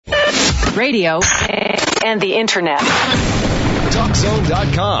radio, and the Internet.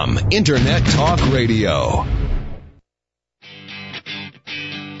 TalkZone.com, Internet Talk Radio.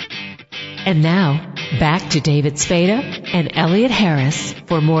 And now, back to David Spada and Elliot Harris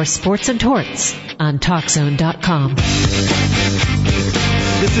for more Sports and Torts on TalkZone.com.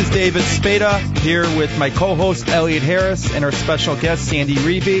 This is David Spada here with my co-host Elliot Harris and our special guest Sandy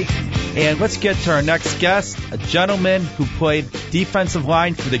Reeve. And let's get to our next guest, a gentleman who played defensive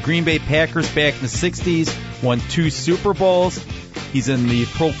line for the Green Bay Packers back in the 60s, won 2 Super Bowls. He's in the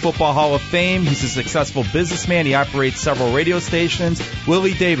Pro Football Hall of Fame. He's a successful businessman. He operates several radio stations.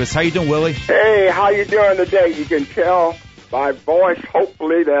 Willie Davis. How you doing, Willie? Hey, how you doing today? You can tell by voice,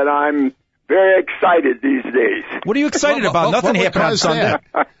 hopefully, that I'm very excited these days. What are you excited about? Nothing happened on Sunday.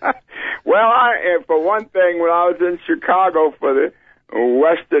 Well, for one thing, when I was in Chicago for the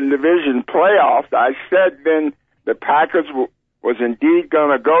Western Division playoffs, I said then the Packers was indeed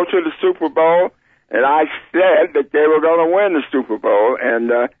going to go to the Super Bowl, and I said that they were going to win the Super Bowl.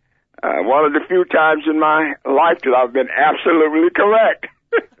 And one of the few times in my life that I've been absolutely correct.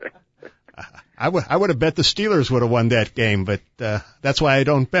 I would have bet the Steelers would have won that game, but that's why I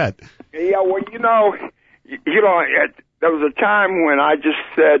don't bet. Yeah, well, there was a time when I just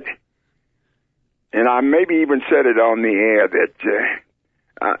said, and I maybe even said it on the air, that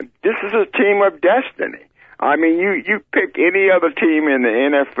this is a team of destiny. I mean, you pick any other team in the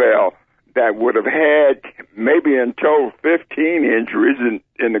NFL that would have had maybe in total 15 injuries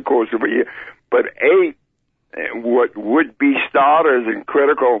in the course of a year, but 8 would be starters and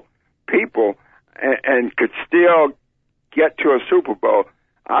critical people and could still get to a Super Bowl.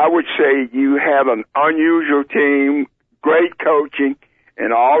 I would say you have an unusual team, great coaching,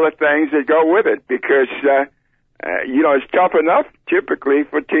 and all the things that go with it, because, it's tough enough typically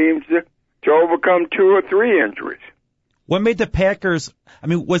for teams to overcome 2 or 3 injuries. What made the Packers,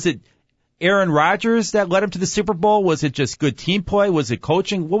 was it Aaron Rodgers that led them to the Super Bowl? Was it just good team play? Was it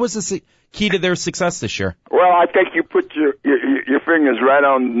coaching? What was the key to their success this year? Well, I think you put your fingers right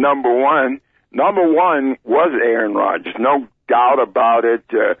on number one. Number one was Aaron Rodgers, no doubt about it.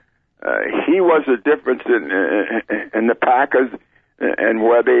 He was the difference in the Packers and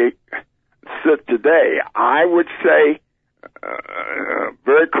where they sit today. I would say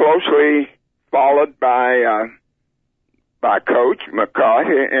very closely followed by Coach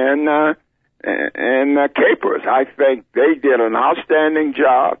McCarthy and Capers. I think they did an outstanding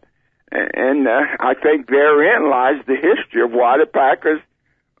job, and I think therein lies the history of why the Packers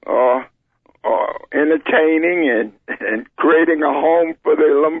are entertaining and creating a home for the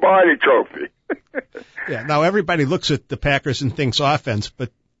Lombardi Trophy. Yeah. Now everybody looks at the Packers and thinks offense,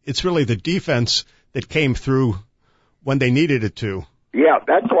 but it's really the defense that came through when they needed it to. Yeah,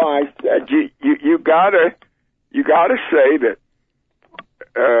 that's why I said you gotta say that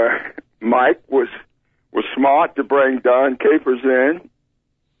Mike was smart to bring Don Capers in,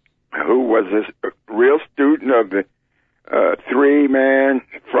 who was a real student of the 3-man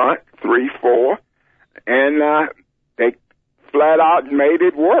front, 3-4, and they flat out made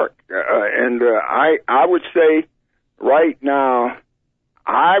it work. I would say right now,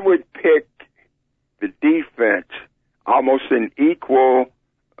 I would pick the defense almost an equal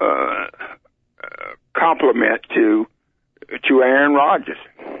compliment to Aaron Rodgers.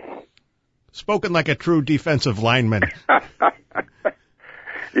 Spoken like a true defensive lineman.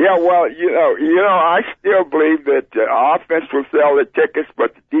 Yeah, well, I still believe that the offense will sell the tickets,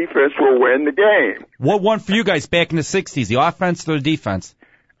 but the defense will win the game. What won for you guys back in the 60s, the offense or the defense?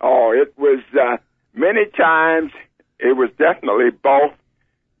 Oh, it was many times it was definitely both,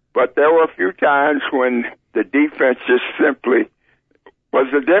 but there were a few times when the defense just simply was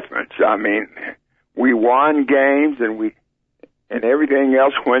the difference. I mean, we won games and everything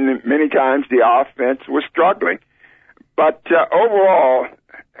else when many times the offense was struggling. But overall,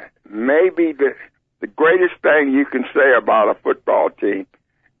 maybe the greatest thing you can say about a football team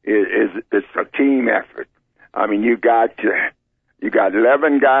is it's a team effort. I mean, you got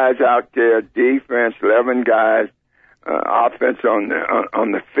 11 guys out there, defense, 11 guys, offense on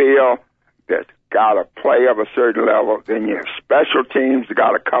the field that's got to play of a certain level. Then you have special teams that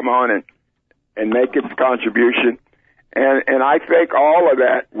got to come on and make its contribution. And I think all of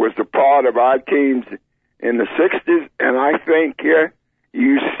that was a part of our teams in the 60s, and I think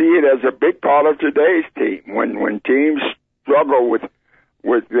you see it as a big part of today's team. When teams struggle with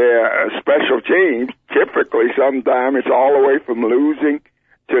their special teams, typically sometimes it's all the way from losing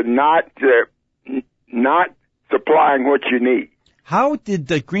to not supplying what you need. How did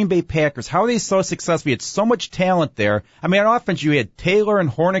the Green Bay Packers, how are they so successful? You had so much talent there. I mean, on offense, you had Taylor and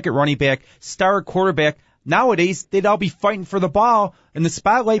Hornick at running back, star quarterback. nowadays they'd all be fighting for the ball in the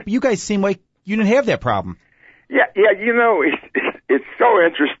spotlight, but you guys seem like you didn't have that problem. Yeah, it's so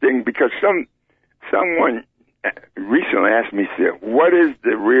interesting because someone recently asked me, said, what is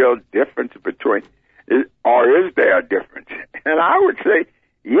the real difference between, or is there a difference? And I would say,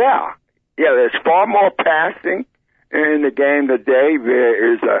 yeah, there's far more passing in the game today.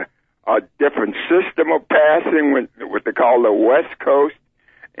 There is a different system of passing with what they call the West Coast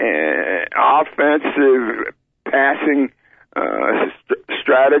offensive passing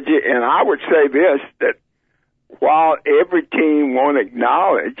strategy. And I would say this, that while every team won't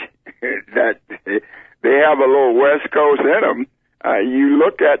acknowledge that they have a little West Coast in them, you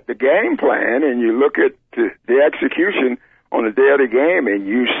look at the game plan and you look at the execution on the day of the game, and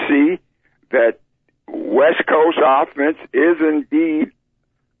you see that West Coast offense is indeed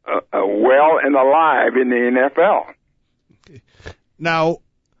well and alive in the NFL. Okay. Now,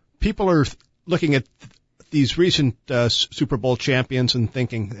 people are looking at these recent Super Bowl champions and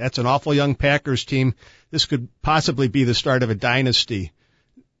thinking, that's an awful young Packers team. This could possibly be the start of a dynasty.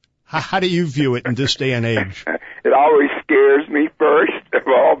 How do you view it in this day and age? It always scares me, first of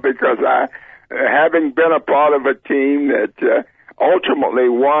all, because having been a part of a team that ultimately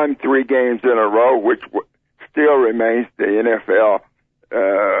won 3 games in a row, which still remains the NFL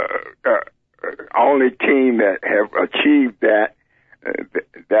only team that have achieved that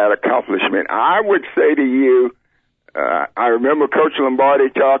accomplishment. I would say to you, I remember Coach Lombardi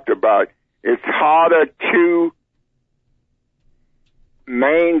talked about it's harder to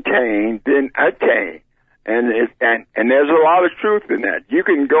maintain than attain, and there's a lot of truth in that. You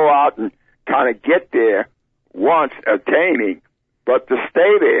can go out and kind of get there once attaining, but to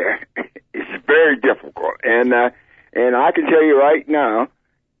stay there is very difficult. And I can tell you right now,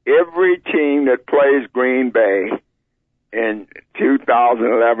 every team that plays Green Bay in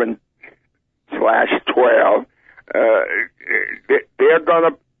 2011/12,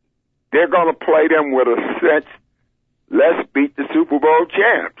 they're gonna play them with a sense, let's beat the Super Bowl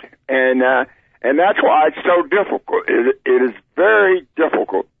champs, and that's why it's so difficult. It is very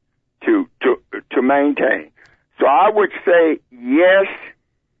difficult to maintain. So I would say yes,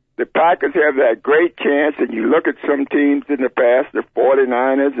 the Packers have that great chance, and you look at some teams in the past, the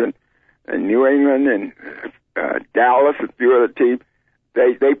 49ers and New England and Dallas, a few other teams,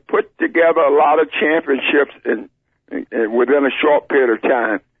 they put together a lot of championships in within a short period of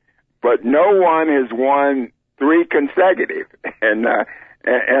time, but no one has won 3 consecutive, and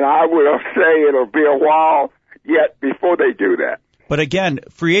I will say it'll be a while yet before they do that. But again,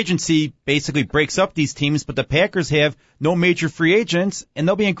 free agency basically breaks up these teams, but the Packers have no major free agents, and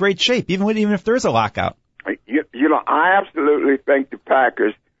they'll be in great shape, even if there is a lockout. You know, I absolutely think the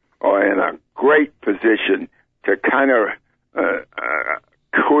Packers are in a great position to kind of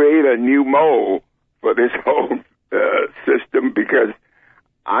create a new mold for this whole system, because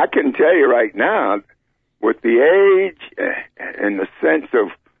I can tell you right now, with the age and the sense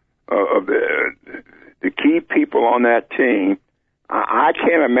of the key people on that team, I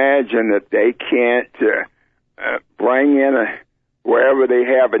can't imagine that they can't bring in wherever they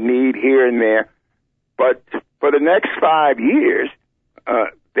have a need here and there. But for the next 5 years,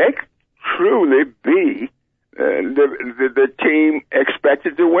 they could truly be the team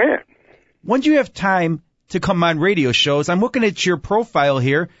expected to win. When do you have time to come on radio shows? I'm looking at your profile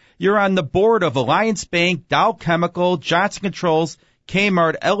here. You're on the board of Alliance Bank, Dow Chemical, Johnson Controls,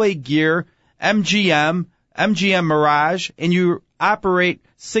 Kmart, LA Gear, MGM Mirage, and you operate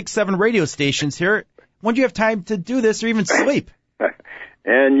 6-7 radio stations here. When do you have time to do this or even sleep?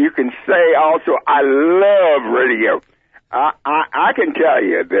 And you can say also, I love radio. I can tell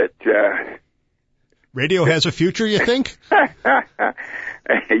you that radio has a future, you think?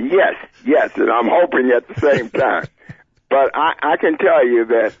 Yes, and I'm hoping at the same time. But I can tell you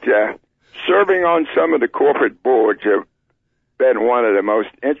that serving on some of the corporate boards have been one of the most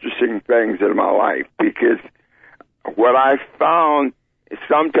interesting things in my life, because what I found is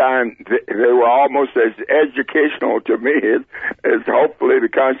sometimes they were almost as educational to me as hopefully the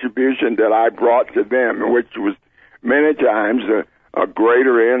contribution that I brought to them, which was many times a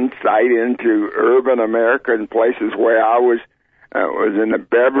greater insight into urban America and places where I was in the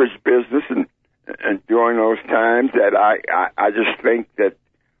beverage business, and during those times that I just think that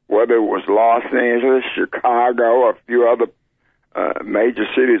whether it was Los Angeles, Chicago, or a few other major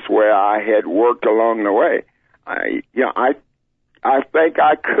cities where I had worked along the way, I think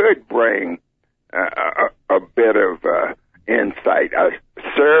I could bring a bit of insight.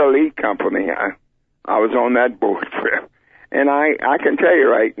 Sara Lee Company, I was on that board for them, and I can tell you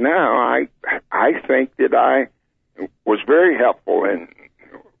right now, I think that I was very helpful in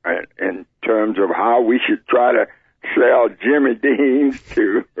in terms of how we should try to sell Jimmy Dean's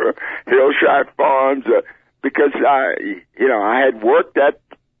to Hillshire Farms, because I had worked that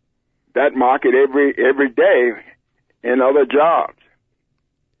market every day in other jobs.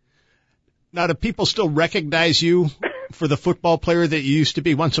 Now, do people still recognize you for the football player that you used to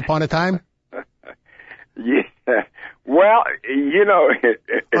be once upon a time? Yeah. Well,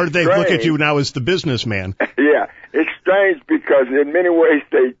 or do they strange. look at you now as the businessman? Yeah, it's strange because in many ways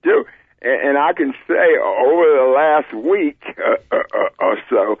they do. And I can say over the last week or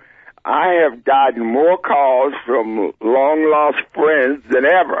so, I have gotten more calls from long-lost friends than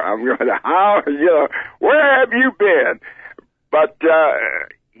ever. I'm going, where have you been? But,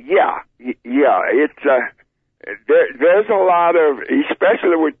 it's, there's a lot of,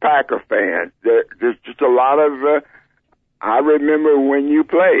 especially with Packer fans, there's just a lot of, I remember when you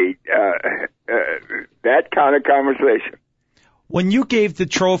played, that kind of conversation. When you gave the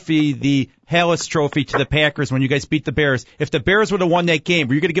trophy, the Halas Trophy, to the Packers when you guys beat the Bears, if the Bears would have won that game,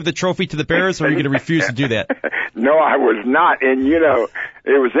 were you going to give the trophy to the Bears, or were you going to refuse to do that? No, I was not. And, it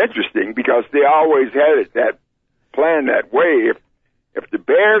was interesting because they always had it that planned that way. If the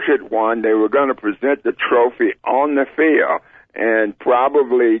Bears had won, they were going to present the trophy on the field, and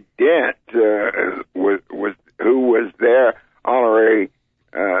probably Dent who was their honorary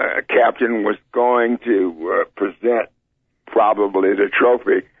captain, was going to present probably the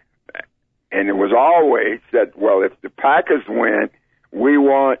trophy. And it was always said, well, if the Packers win, we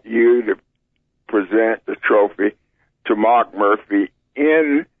want you to present the trophy to Mark Murphy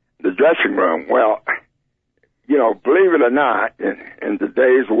in the dressing room. Well, believe it or not, in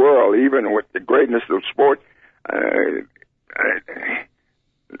today's world, even with the greatness of sports,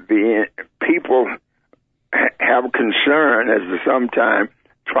 the people have concern as to sometimes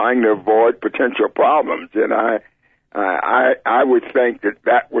trying to avoid potential problems. And I would think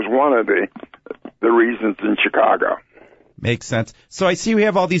that was one of the reasons in Chicago. Makes sense. So I see we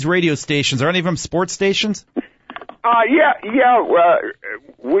have all these radio stations. Are any of them sports stations? We're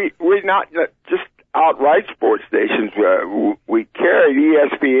not just outright sports stations. We carried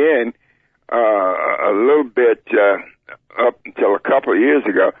ESPN a little bit up until a couple of years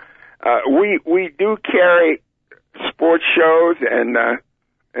ago. We do carry sports shows and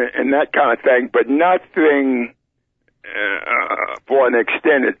that kind of thing, but nothing for an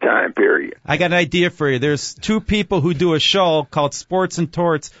extended time period. I got an idea for you. There's two people who do a show called Sports and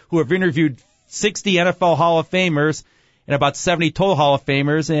Torts who have interviewed 60 NFL Hall of Famers and about 70 total Hall of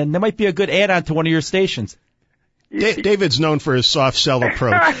Famers, and that might be a good add-on to one of your stations. David's known for his soft sell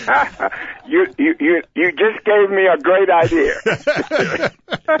approach. You just gave me a great idea.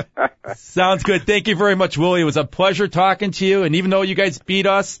 Sounds good. Thank you very much, Willie. It was a pleasure talking to you, and even though you guys beat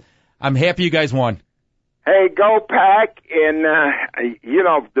us, I'm happy you guys won. Hey, go Pack! And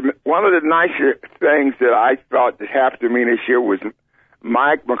one of the nicer things that I thought that happened to me this year was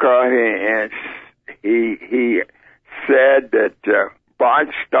Mike McCarthy, and he said that Bart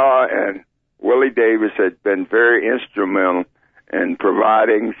Starr and Willie Davis had been very instrumental in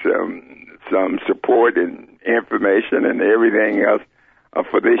providing some support and information and everything else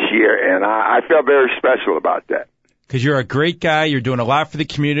for this year, and I felt very special about that. Because you're a great guy, you're doing a lot for the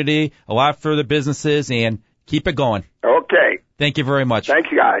community, a lot for the businesses, and keep it going. Okay. Thank you very much. Thanks,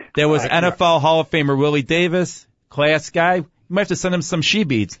 guys. There was NFL Hall of Famer Willie Davis, class guy. You might have to send him some she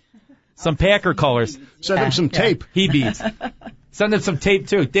beads, some Packer colors. Send him some tape. He beads. Send him some tape,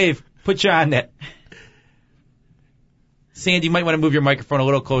 too. Dave, put you on that. Sandy, you might want to move your microphone a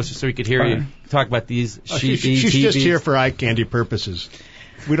little closer so we could hear you talk about these she beads. She's just here for eye candy purposes.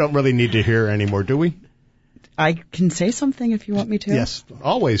 We don't really need to hear anymore, do we? I can say something if you want me to. Yes,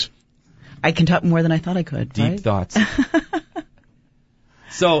 always. I can talk more than I thought I could. Deep thoughts.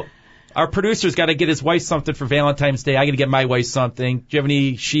 So, our producer's got to get his wife something for Valentine's Day. I got to get my wife something. Do you have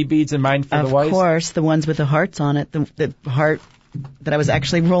any she beads in mind for the wife? Of course, the ones with the hearts on it. The heart that I was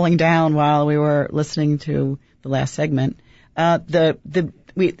actually rolling down while we were listening to the last segment.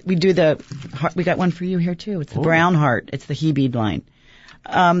 We do the heart. We got one for you here too. It's the brown heart. It's the he bead line.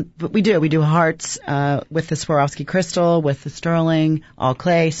 But we do hearts with the Swarovski crystal, with the sterling, all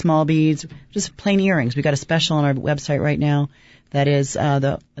clay, small beads, just plain earrings. We got a special on our website right now that is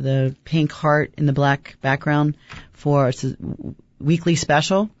the pink heart in the black background for it's a weekly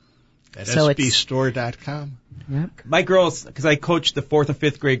special. At so sbstore.com. Yep. My girls, because I coached the 4th and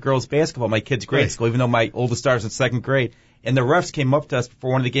 5th grade girls basketball, my kids' grade school, even though my oldest daughter's in 2nd grade, and the refs came up to us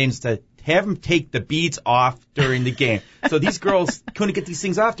before one of the games to have them take the beads off during the game. So these girls couldn't get these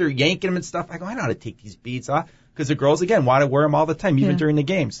things off. They're yanking them and stuff. I go, I know how to take these beads off. Because the girls, again, want to wear them all the time, even during the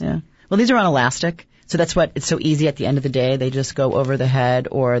games. Yeah. Well, these are on elastic, So that's what it's so easy at the end of the day. They just go over the head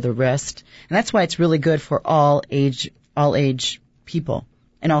or the wrist. And that's why it's really good for all age people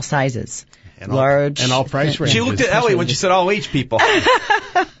and all sizes. And large. And all price ranges. She looked at Ellie when she said all age people.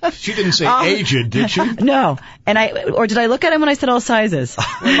 She didn't say aged, did she? No. Or did I look at him when I said all sizes?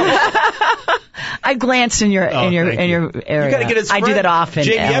 I glanced in your area. You gotta get his friend, I do that often,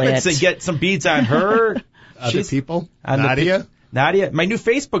 Jamie Elliot. Evanson, get some beads on her. Other people? Nadia, my new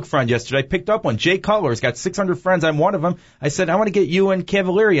Facebook friend yesterday, I picked up one. Jay Cutler's got 600 friends. I'm one of them. I said, I want to get you and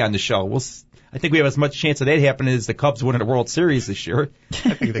Cavalieri on the show. I think we have as much chance of that happening as the Cubs winning the World Series this year.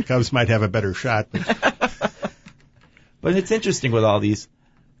 I think the Cubs might have a better shot. But it's interesting with all these.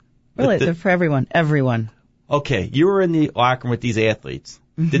 Really, they're for everyone. Okay, you were in the locker room with these athletes.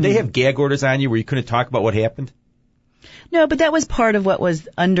 Mm-hmm. Did they have gag orders on you where you couldn't talk about what happened? No, but that was part of what was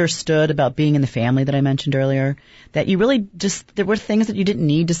understood about being in the family that I mentioned earlier, that you really there were things that you didn't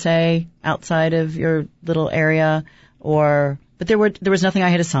need to say outside of your little area, but there was nothing I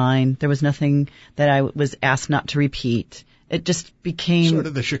had to sign. There was nothing that I was asked not to repeat. It just became sort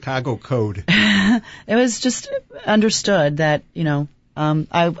of the Chicago code. It was just understood that,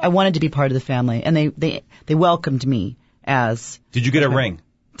 I wanted to be part of the family, and they welcomed me as. Did you get a ring?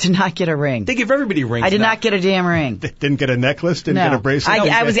 Did not get a ring. They give everybody rings. I did not get a damn ring. Didn't get a necklace? Didn't get a bracelet?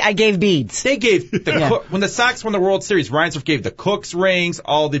 I gave beads. They gave when the Sox won the World Series, Reinsdorf gave the cooks rings,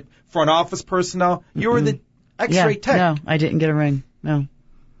 all the front office personnel. You were the X-ray tech. No, I didn't get a ring. No.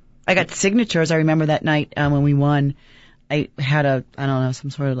 I got signatures. I remember that night when we won. I had some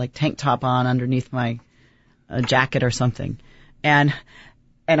sort of like tank top on underneath my jacket or something. And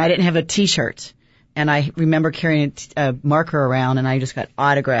I didn't have a t-shirt. And I remember carrying a marker around, and I just got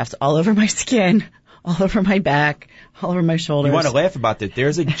autographs all over my skin, all over my back, all over my shoulders. You want to laugh about that?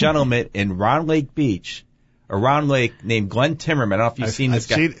 There's a gentleman in Round Lake Beach, named Glenn Timmerman. I don't know if you've seen this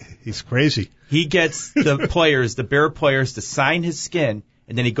guy. He's crazy. He gets the Bear players to sign his skin,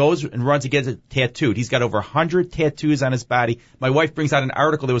 and then he goes and runs and gets it tattooed. He's got over 100 tattoos on his body. My wife brings out an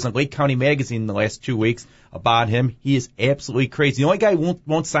article that was in Lake County Magazine in the last 2 weeks about him. He is absolutely crazy. The only guy who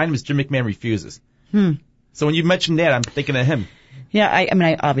won't sign him is Jim McMahon refuses. So when you mentioned that, I'm thinking of him. Yeah,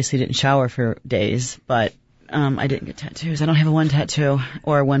 I obviously didn't shower for days, but I didn't get tattoos. I don't have one tattoo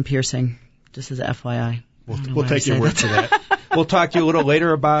or one piercing, just as a FYI. We'll take your word for that. We'll talk to you a little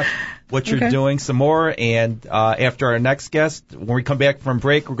later about what you're doing some more, and after our next guest, when we come back from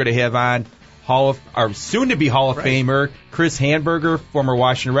break, we're going to have on our soon-to-be Hall of Famer, Chris Hamburger, former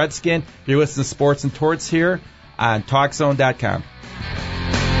Washington Redskin. You're listening to Sports and Torts here on TalkZone.com.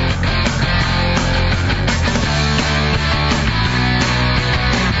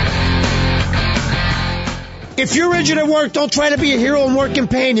 If you're injured at work, don't try to be a hero and work in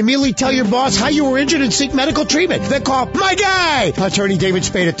pain. Immediately tell your boss how you were injured and seek medical treatment. Then call my guy, Attorney David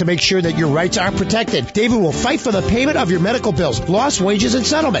Spada, to make sure that your rights are protected. David will fight for the payment of your medical bills, lost wages, and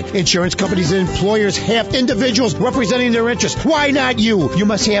settlement. Insurance companies and employers have individuals representing their interests. Why not you? You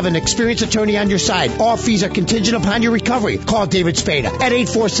must have an experienced attorney on your side. All fees are contingent upon your recovery. Call David Spada at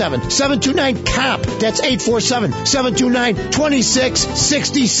 847-729-COMP. That's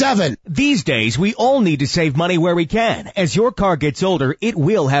 847-729-2667. These days, we all need to save money where we can. As your car gets older, it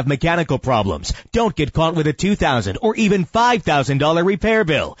will have mechanical problems. Don't get caught with a $2,000 or even $5,000 repair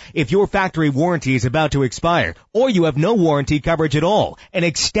bill. If your factory warranty is about to expire or you have no warranty coverage at all, an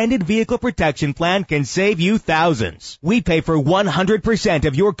extended vehicle protection plan can save you thousands. We pay for 100%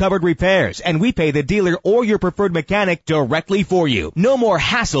 of your covered repairs, and we pay the dealer or your preferred mechanic directly for you. No more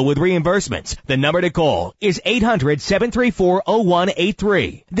hassle with reimbursements. The number to call is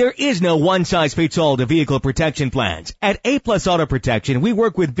 800-734-0183. There is no one-size-fits-all to vehicle protection plans. At A-Plus Auto Protection, we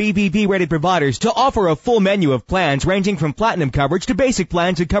work with BBB-rated providers to offer a full menu of plans ranging from platinum coverage to basic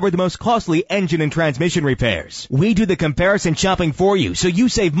plans that cover the most costly engine and transmission repairs. We do the comparison shopping for you, so you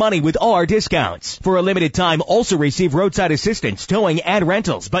save money with all our discounts. For a limited time, also receive roadside assistance, towing, and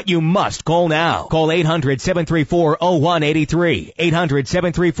rentals, but you must call now. Call 800-734-0183.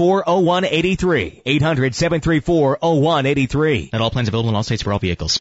 800-734-0183. 800-734-0183. Not all plans available in all states for all vehicles.